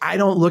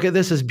look at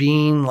this as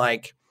being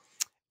like,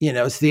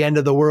 it's the end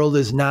of the world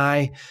is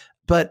nigh.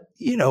 But,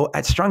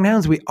 at Strong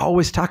Nouns, we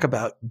always talk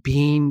about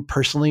being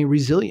personally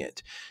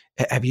resilient.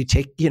 Have you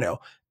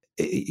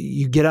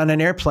you get on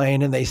an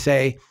airplane and they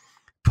say,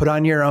 put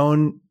on your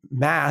own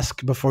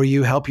mask before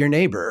you help your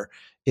neighbor.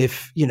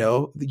 If, you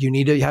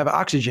need to have an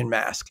oxygen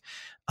mask.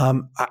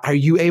 Are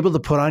you able to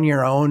put on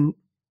your own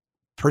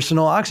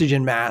personal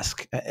oxygen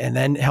mask and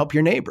then help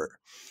your neighbor?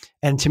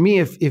 And to me,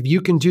 if you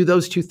can do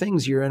those two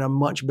things, you're in a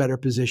much better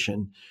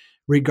position,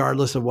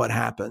 regardless of what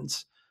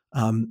happens.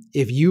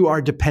 If you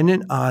are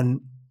dependent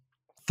on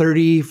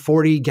 30,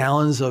 40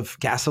 gallons of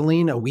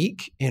gasoline a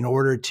week in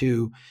order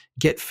to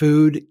get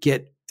food,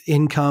 get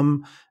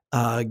income,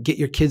 get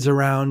your kids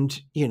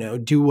around,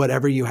 do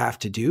whatever you have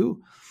to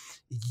do,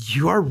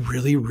 you are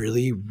really,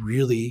 really,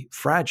 really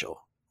fragile,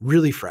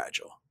 really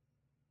fragile.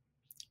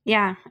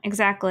 Yeah,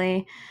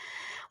 exactly.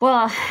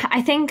 Well,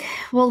 I think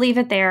we'll leave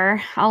it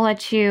there. I'll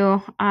let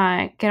you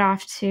get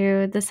off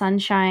to the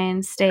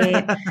Sunshine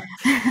State.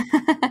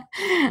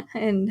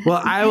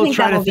 Well, I will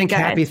try to think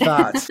happy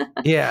thoughts.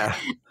 Yeah.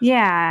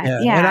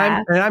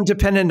 Yeah. And I'm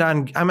dependent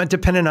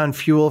on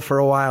fuel for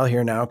a while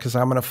here now because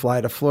I'm going to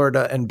fly to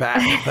Florida and back.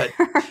 But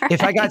right.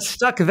 If I got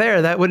stuck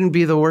there, that wouldn't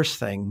be the worst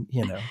thing,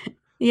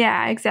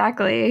 Yeah,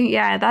 exactly.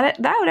 Yeah,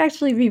 that would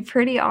actually be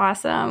pretty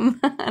awesome,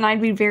 and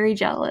I'd be very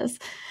jealous.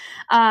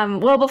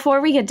 Well, before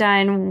we get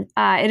done,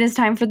 it is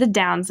time for the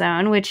Down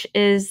Zone, which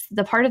is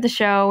the part of the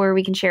show where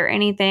we can share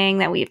anything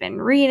that we've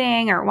been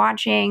reading or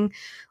watching,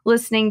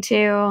 listening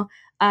to.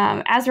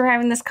 As we're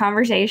having this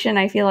conversation,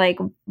 I feel like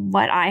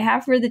what I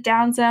have for the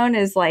Down Zone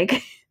is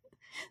like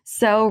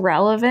so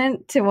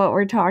relevant to what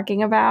we're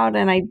talking about,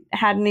 and I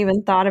hadn't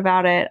even thought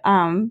about it.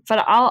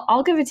 But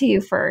I'll give it to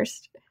you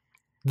first.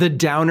 The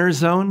Downer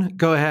Zone?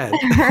 Go ahead.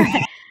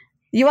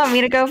 You want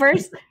me to go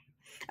first?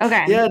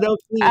 Okay. Yeah, no,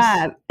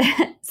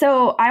 please.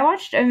 So I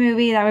watched a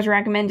movie that was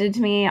recommended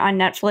to me on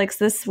Netflix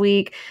this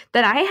week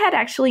that I had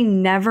actually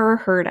never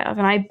heard of,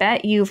 and I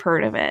bet you've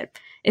heard of it.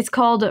 It's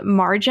called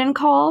Margin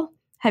Call.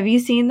 Have you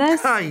seen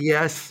this?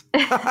 Yes.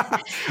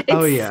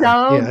 It's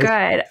so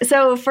good.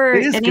 So for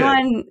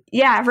anyone,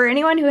 for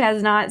anyone who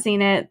has not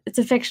seen it, it's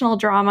a fictional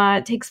drama.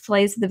 It takes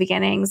place at the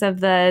beginnings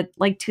of the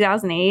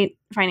 2008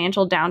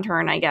 financial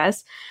downturn, I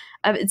guess.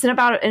 It's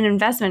about an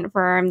investment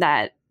firm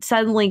that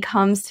suddenly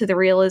comes to the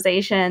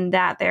realization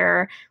that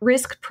their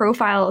risk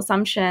profile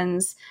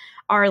assumptions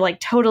are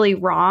totally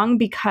wrong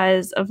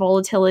because of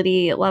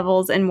volatility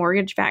levels in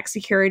mortgage-backed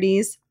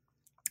securities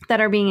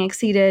that are being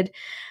exceeded.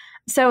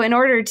 So in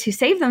order to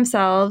save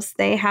themselves,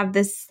 they have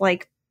this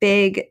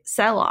big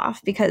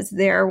sell-off because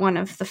they're one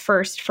of the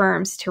first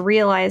firms to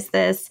realize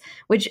this,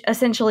 which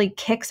essentially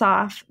kicks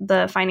off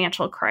the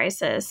financial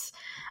crisis.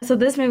 So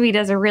this movie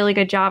does a really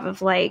good job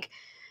of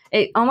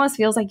it almost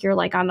feels like you're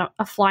on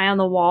a fly on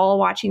the wall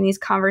watching these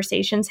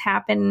conversations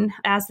happen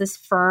as this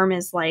firm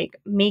is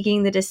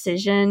making the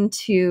decision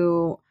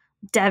to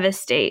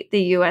devastate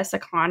the U.S.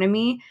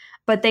 economy.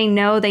 But they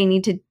know they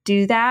need to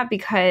do that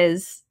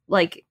because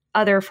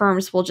other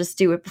firms will just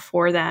do it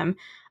before them.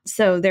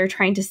 So they're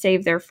trying to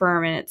save their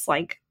firm. And it's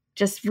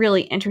just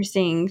really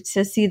interesting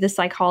to see the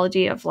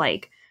psychology of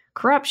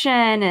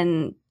corruption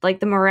and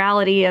the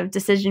morality of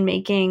decision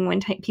making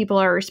when people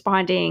are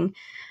responding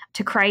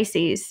to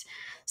crises.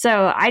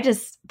 So I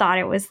just thought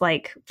it was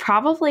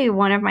probably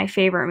one of my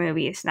favorite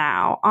movies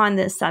now on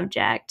this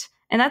subject.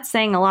 And that's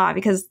saying a lot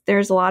because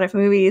there's a lot of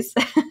movies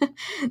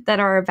that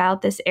are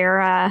about this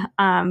era.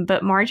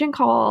 But Margin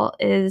Call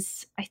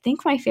is, I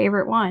think, my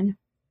favorite one.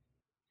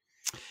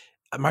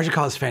 Margin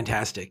Call is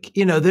fantastic.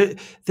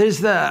 There's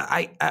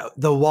the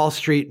Wall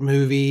Street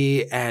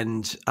movie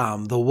and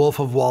the Wolf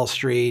of Wall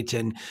Street.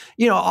 And,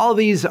 all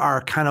these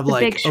are kind of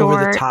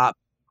over the top.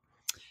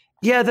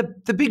 Yeah,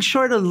 the Big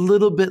Short a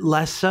little bit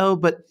less so,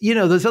 but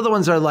those other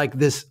ones are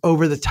this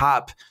over the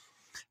top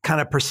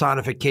kind of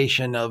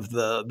personification of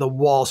the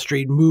Wall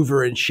Street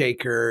mover and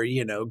shaker,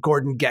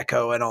 Gordon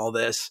Gekko and all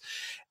this.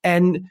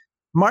 And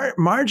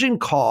Margin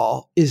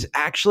Call is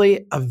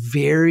actually a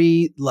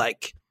very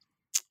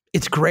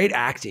it's great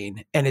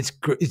acting and it's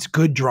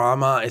good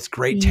drama. It's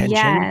great tension.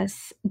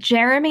 Yes,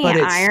 Jeremy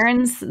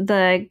Irons,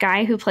 the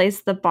guy who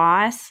plays the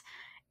boss,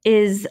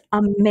 is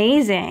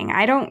amazing.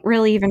 I don't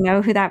really even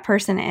know who that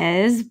person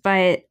is,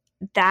 but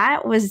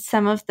that was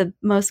some of the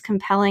most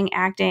compelling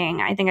acting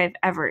I think I've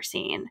ever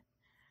seen.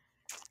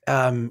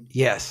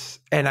 Yes.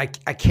 And I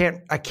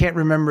can't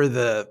remember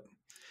the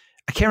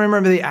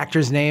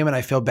actor's name and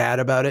I feel bad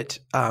about it.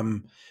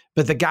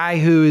 But the guy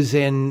who's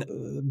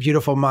in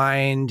Beautiful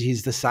Mind,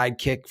 he's the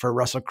sidekick for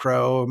Russell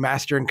Crowe.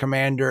 Master and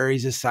Commander,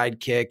 he's a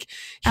sidekick.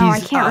 I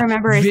can't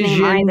remember his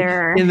name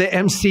either. In the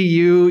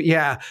MCU,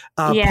 yeah.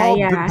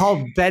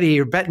 Paul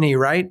Bettany,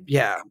 right?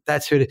 Yeah,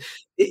 that's who it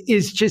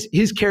is. Just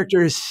his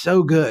character is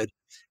so good.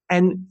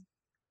 And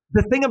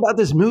the thing about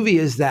this movie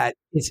is that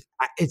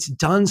it's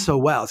done so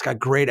well. It's got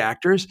great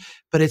actors,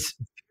 but it's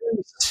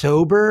very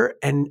sober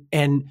and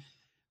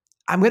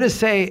I'm going to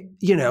say,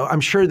 I'm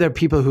sure there are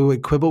people who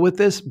would quibble with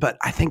this, but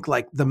I think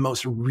like the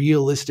most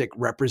realistic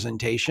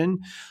representation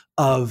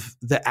of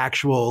the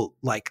actual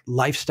like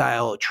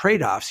lifestyle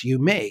trade-offs you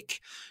make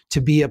to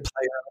be a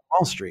player on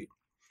Wall Street.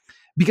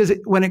 Because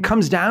when it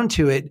comes down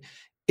to it,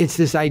 it's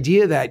this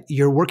idea that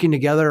you're working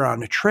together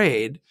on a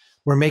trade,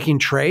 we're making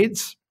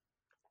trades,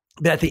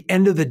 but at the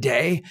end of the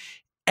day,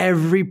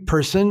 every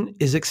person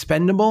is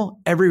expendable,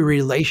 every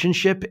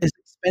relationship is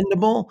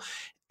expendable,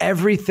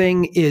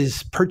 everything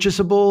is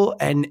purchasable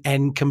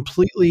and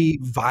completely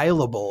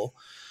viable,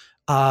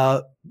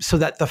 so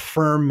that the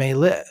firm may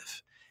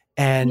live.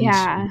 And it's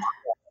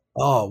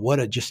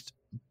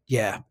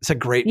a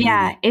great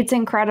movie. It's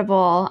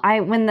incredible.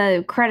 When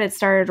the credits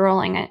started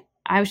rolling,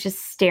 I was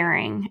just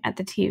staring at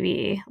the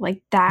TV.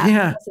 Like that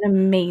was an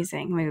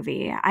amazing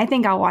movie. I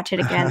think I'll watch it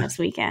again this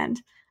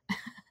weekend.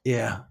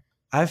 Yeah.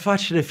 I've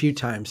watched it a few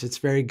times. It's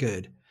very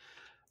good.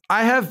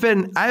 I have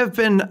been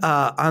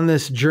on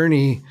this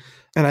journey,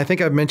 and I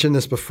think I've mentioned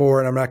this before,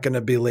 and I'm not going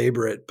to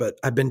belabor it, but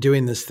I've been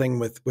doing this thing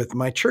with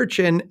my church,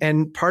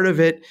 and part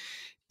of it,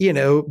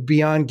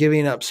 beyond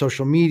giving up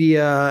social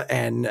media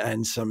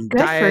and some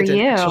diet and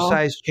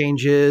exercise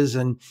changes,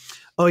 and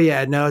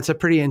it's a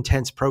pretty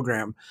intense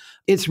program.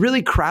 It's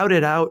really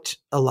crowded out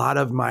a lot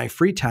of my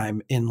free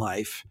time in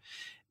life.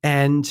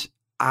 And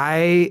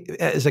I,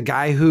 as a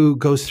guy who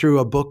goes through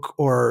a book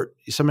or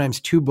sometimes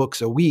 2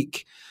 books a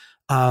week,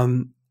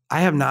 I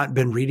have not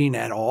been reading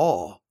at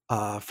all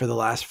for the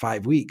last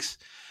 5 weeks.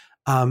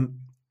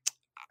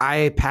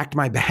 I packed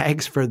my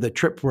bags for the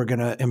trip we're going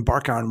to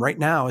embark on right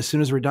now as soon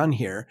as we're done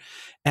here.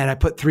 And I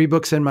put 3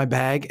 books in my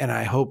bag, and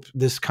I hope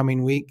this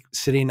coming week,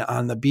 sitting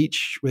on the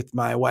beach with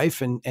my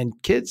wife and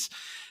kids,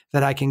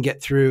 that I can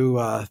get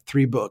through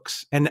 3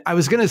 books. And I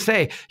was going to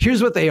say,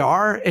 here's what they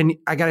are. And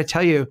I got to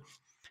tell you,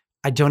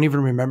 I don't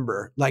even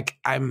remember. Like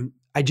I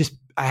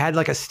had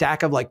like a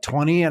stack of like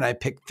 20, and I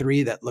picked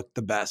 3 that looked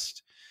the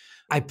best.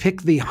 I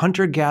picked the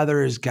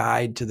Hunter-Gatherer's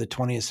Guide to the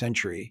 20th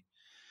Century.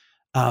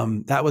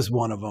 That was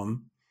one of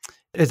them.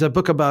 It's a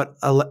book about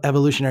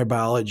evolutionary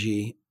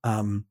biology.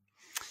 And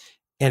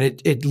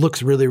it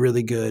looks really,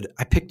 really good.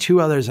 I picked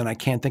 2 others, and I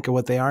can't think of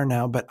what they are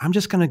now, but I'm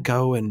just going to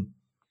go and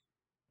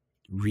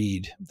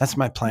read. That's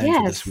my plan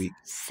for this week.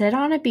 Sit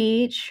on a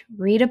beach,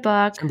 read a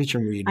book. Beach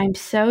and read. I'm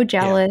so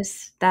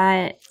jealous.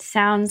 Yeah. That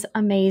sounds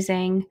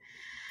amazing.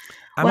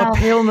 I'm a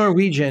pale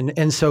Norwegian,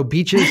 and so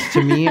beaches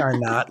to me are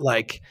not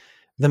like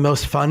the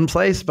most fun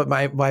place, but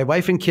my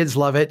wife and kids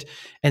love it.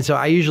 And so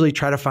I usually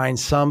try to find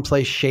some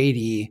place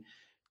shady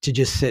to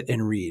just sit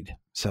and read.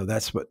 So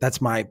that's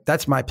my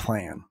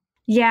plan.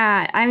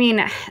 Yeah. I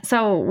mean,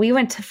 so we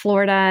went to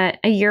Florida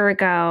a year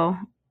ago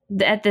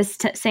at this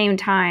same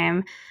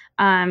time.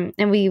 And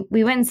we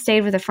went and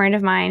stayed with a friend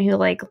of mine who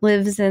like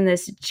lives in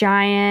this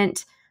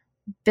giant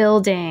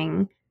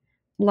building,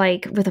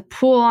 like with a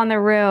pool on the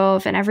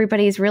roof, and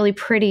everybody's really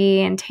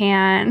pretty and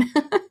tan.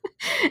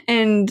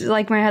 And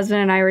like my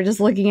husband and I were just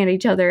looking at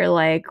each other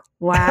like,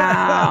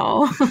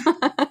 wow.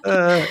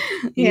 Like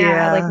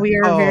we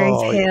are very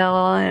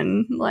pale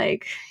and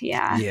like,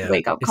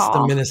 wake up call. It's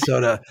the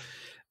Minnesota.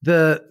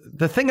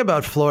 The thing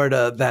about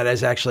Florida that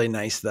is actually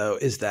nice, though,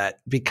 is that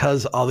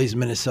because all these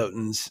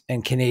Minnesotans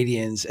and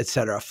Canadians, et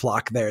cetera,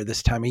 flock there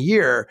this time of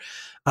year,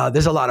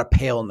 there's a lot of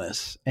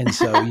paleness. And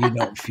so you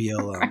don't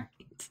feel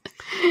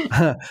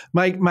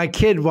my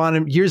kid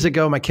wanted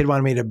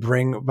me to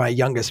bring my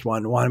youngest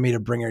one wanted me to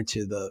bring her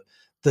to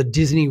the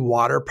Disney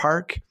water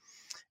park.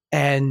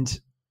 And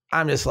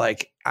I'm just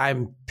like,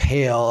 I'm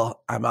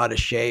pale, I'm out of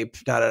shape,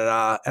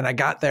 And I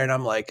got there and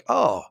I'm like,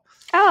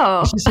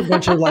 it's just a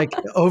bunch of like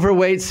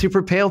overweight,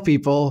 super pale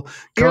people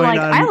going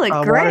on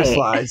water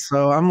slides.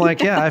 So I'm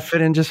like, I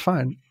fit in just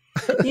fine.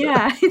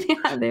 Yeah,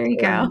 there you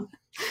go.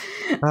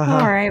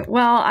 All right.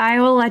 Well, I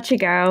will let you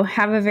go.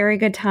 Have a very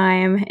good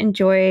time.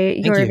 Enjoy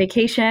your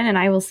vacation, and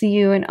I will see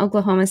you in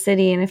Oklahoma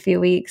City in a few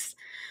weeks.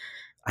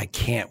 I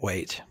can't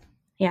wait.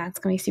 Yeah, it's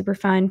going to be super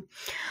fun.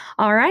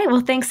 All right.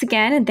 Well, thanks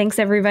again. And thanks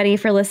everybody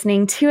for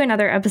listening to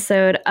another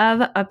episode of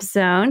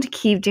Upzoned.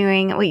 Keep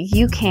doing what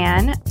you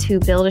can to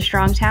build a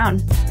strong town.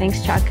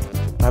 Thanks, Chuck.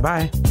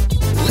 Bye-bye.